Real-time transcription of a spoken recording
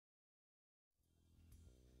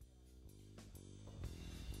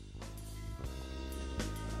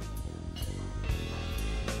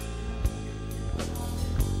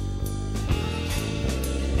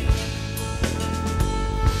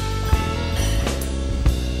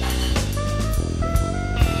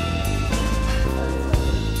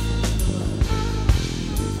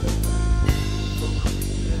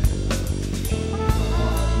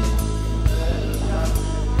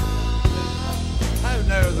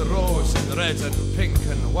the rose in red and pink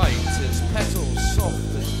and white, its petals soft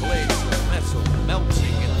as blades of metal,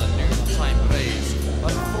 melting in the noontime rays,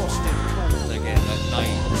 unfrosted cold again at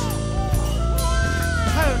night.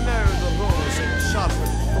 How now the rose in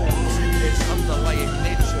sharpened thorns is under